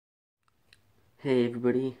Hey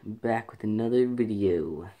everybody, back with another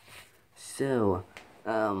video. So,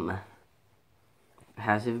 how's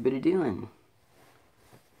everybody doing?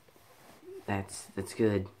 That's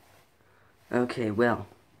good. Okay, well,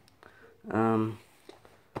 to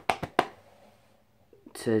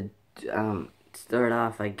start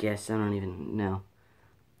off, I guess, I don't even know.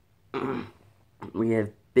 We have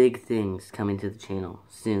big things coming to the channel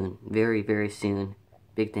soon, very, very soon.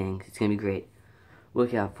 Big things. It's gonna be great.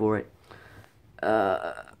 Look out for it.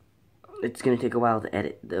 It's gonna take a while to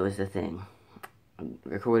edit, that was the thing. I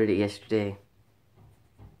recorded it yesterday,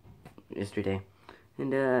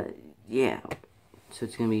 and yeah, so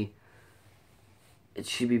it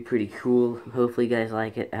should be pretty cool. Hopefully you guys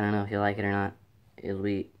like it. I don't know if you like it or not.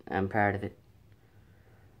 I'm proud of it,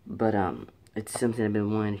 but it's something I've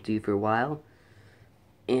been wanting to do for a while,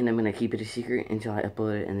 and I'm gonna keep it a secret until I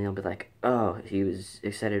upload it, and they'll be like, oh, he was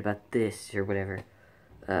excited about this or whatever.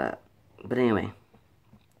 But anyway,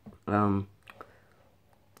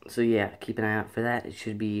 so yeah, keep an eye out for that. It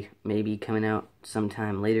should be maybe coming out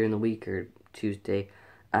sometime later in the week or Tuesday.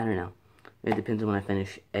 I don't know. It depends on when I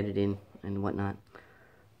finish editing and whatnot.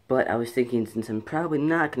 But I was thinking, since I'm probably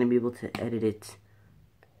not going to be able to edit it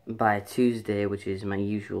by Tuesday, which is my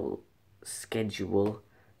usual schedule,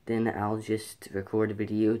 then I'll just record a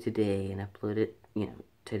video today and upload it,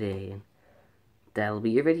 today, and that'll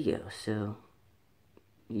be your video. So,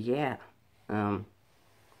 yeah.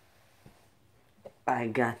 I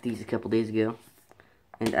got these a couple days ago,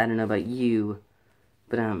 and I don't know about you,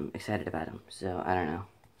 but I'm excited about them, so I don't know.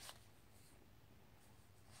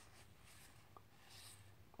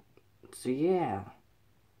 So yeah,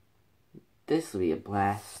 this will be a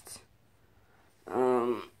blast.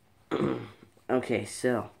 Okay,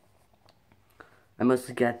 so I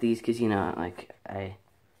mostly got these because, I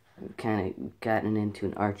kind of gotten into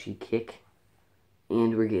an Archie kick,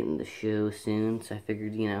 and we're getting the show soon, so I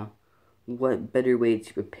figured, what better way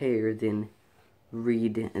to prepare than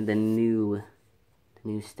read the new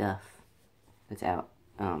stuff that's out.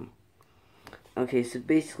 Okay, so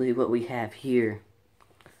basically what we have here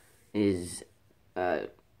is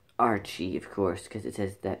Archie, of course, because it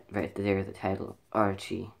says that right there, the title,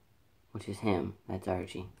 Archie, which is him. That's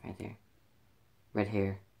Archie, right there. Red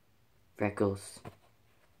hair, freckles,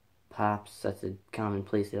 pops, that's a common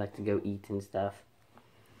place they like to go eat and stuff.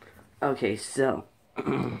 Okay, so,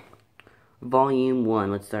 Volume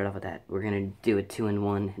 1, let's start off with that. We're going to do a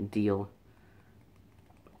 2-in-1 deal.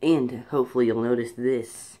 And hopefully you'll notice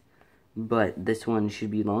this, but this one should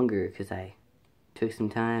be longer because I took some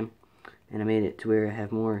time and I made it to where I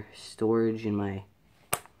have more storage in my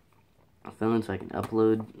phone so I can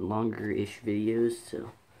upload longer-ish videos. So,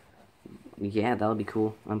 yeah, that'll be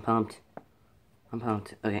cool. I'm pumped.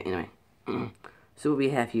 Okay, anyway. So what we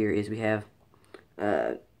have here is we have,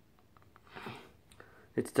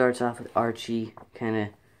 it starts off with Archie,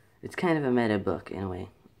 it's kind of a meta book in a way.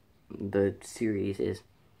 The series is.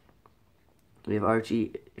 We have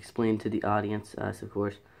Archie explain to the audience, us of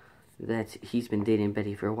course, that he's been dating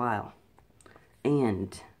Betty for a while.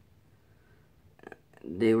 And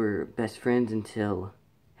they were best friends until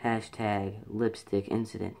 #lipstick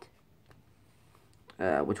incident,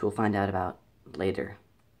 which we'll find out about later.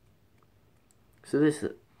 So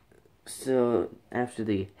after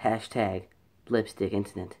the #lipstick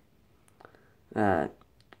incident,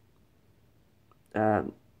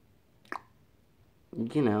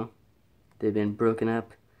 they've been broken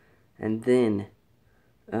up, and then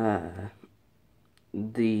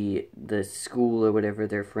the school or whatever,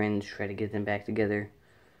 their friends try to get them back together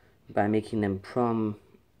by making them prom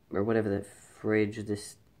or whatever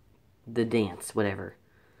the dance, whatever.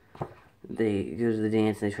 They go to the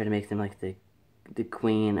dance and they try to make them like the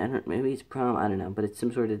queen. Maybe it's prom, I don't know, but it's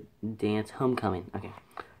some sort of dance, homecoming. Okay,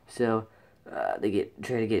 so they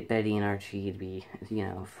try to get Betty and Archie to be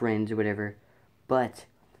friends or whatever, but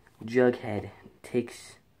Jughead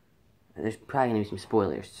takes. There's probably going to be some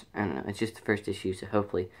spoilers. I don't know. It's just the first issue, so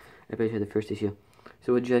hopefully everybody's heard the first issue.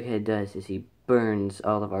 So what Jughead does is he burns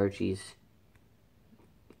all of Archie's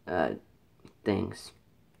things.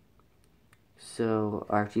 So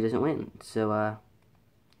Archie doesn't win. So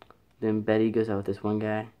then Betty goes out with this one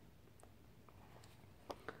guy.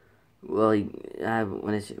 Well,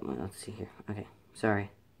 what is it? Well, let's see here. Okay,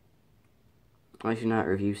 sorry. I should not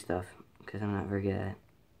review stuff because I'm not very good at it.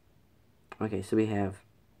 Okay, so we have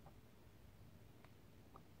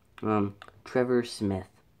Trevor Smith.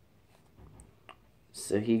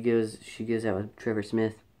 So she goes out with Trevor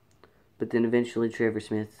Smith, but then eventually Trevor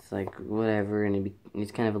Smith's like, whatever, and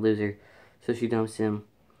he's kind of a loser, so she dumps him,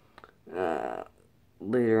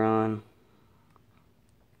 later on,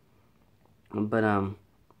 but,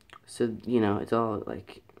 So, you know, it's all,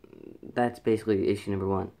 like, that's basically issue number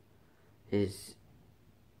 1, is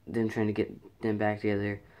them trying to get them back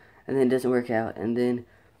together, and then it doesn't work out, and then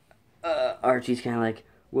Archie's kind of like,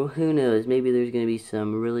 well, who knows, maybe there's going to be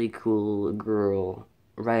some really cool girl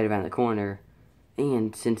right around the corner,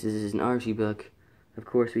 and since this is an Archie book, of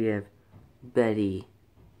course we have Betty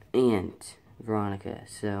and Veronica,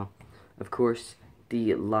 so, of course,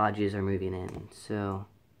 the lodges are moving in, so,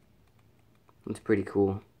 it's pretty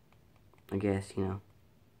cool, I guess, you know.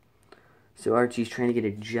 So Archie's trying to get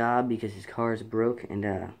a job because his car is broke,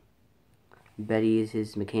 and Betty is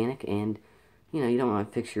his mechanic, and, you know, you don't want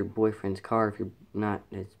to fix your boyfriend's car if you're not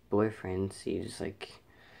his boyfriend, so you just like,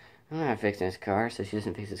 I'm not fixing his car, so she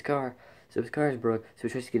doesn't fix his car, so his car is broke, so he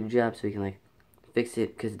tries to get a job so he can, like, fix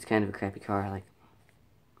it, because it's kind of a crappy car,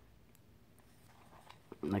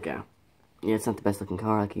 like a, yeah, it's not the best looking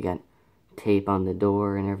car, like, you got tape on the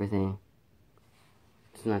door and everything.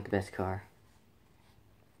 It's not the best car.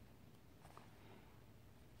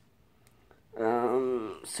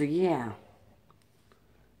 So yeah.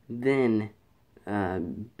 Then,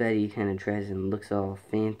 Betty kind of tries and looks all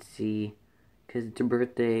fancy, because it's her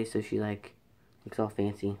birthday, so she, like, looks all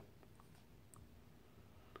fancy.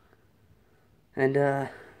 And, yeah,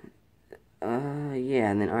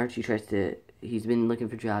 and then Archie tries to, he's been looking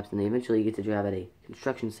for jobs, and they eventually get a job at a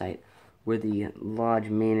construction site where the Lodge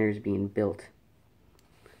Manor is being built.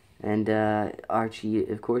 And, Archie,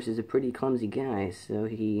 of course, is a pretty clumsy guy, so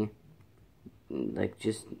he, like,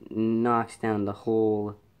 just knocks down the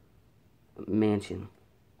whole mansion.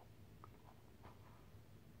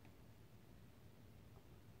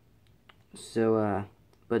 So,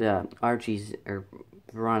 but Archie's, or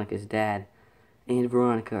Veronica's dad and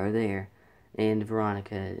Veronica are there, and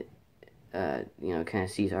Veronica, you know, kind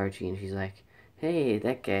of sees Archie, and she's like, hey,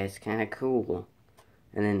 that guy's kind of cool.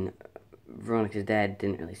 And then Veronica's dad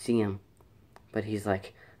didn't really see him, but he's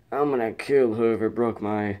like, I'm gonna kill whoever broke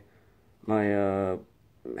my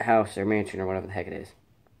house or mansion or whatever the heck it is.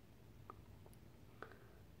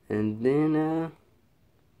 And then,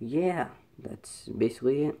 yeah, that's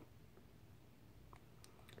basically it.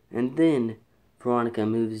 And then Veronica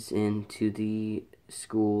moves into the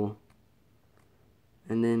school,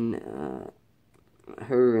 and then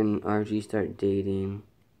her and Archie start dating,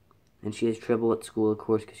 and she has trouble at school, of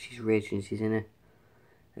course, because she's rich and she's in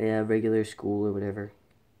a regular school or whatever.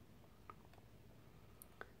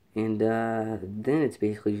 And then it's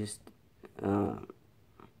basically just him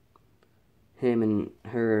and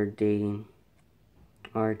her dating,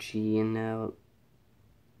 Archie and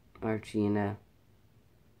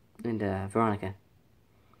Veronica.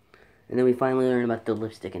 And then we finally learn about the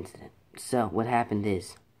lipstick incident. So, what happened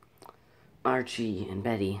is, Archie and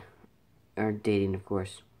Betty are dating, of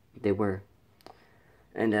course. They were.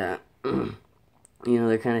 And, you know,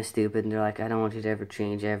 they're kind of stupid, and they're like, I don't want you to ever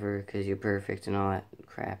change ever, because you're perfect, and all that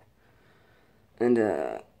crap. And,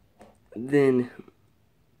 then,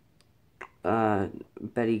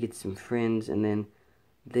 Betty gets some friends, and then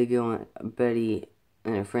they go on, Betty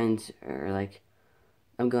and her friends are like,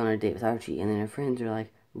 I'm going on a date with Archie, and then her friends are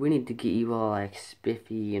like, we need to get you all, like,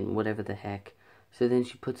 spiffy and whatever the heck. So then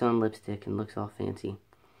she puts on lipstick and looks all fancy.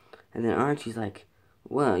 And then Archie's like,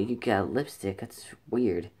 well, you got lipstick, that's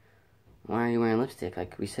weird. Why are you wearing lipstick?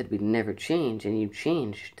 Like, we said we'd never change, and you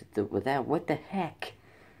changed with that, what the heck?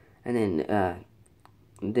 And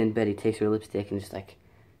then Betty takes her lipstick and just, like,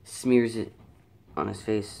 smears it on his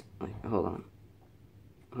face. Like, hold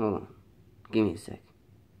on. Give me a sec.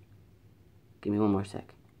 Give me one more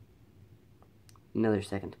sec. Another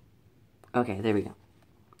second. Okay, there we go.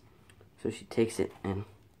 So she takes it, and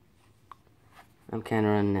I'm kind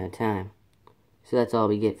of running out of time. So that's all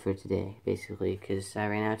we get for today, basically, because I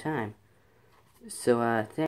ran out of time. So, thanks.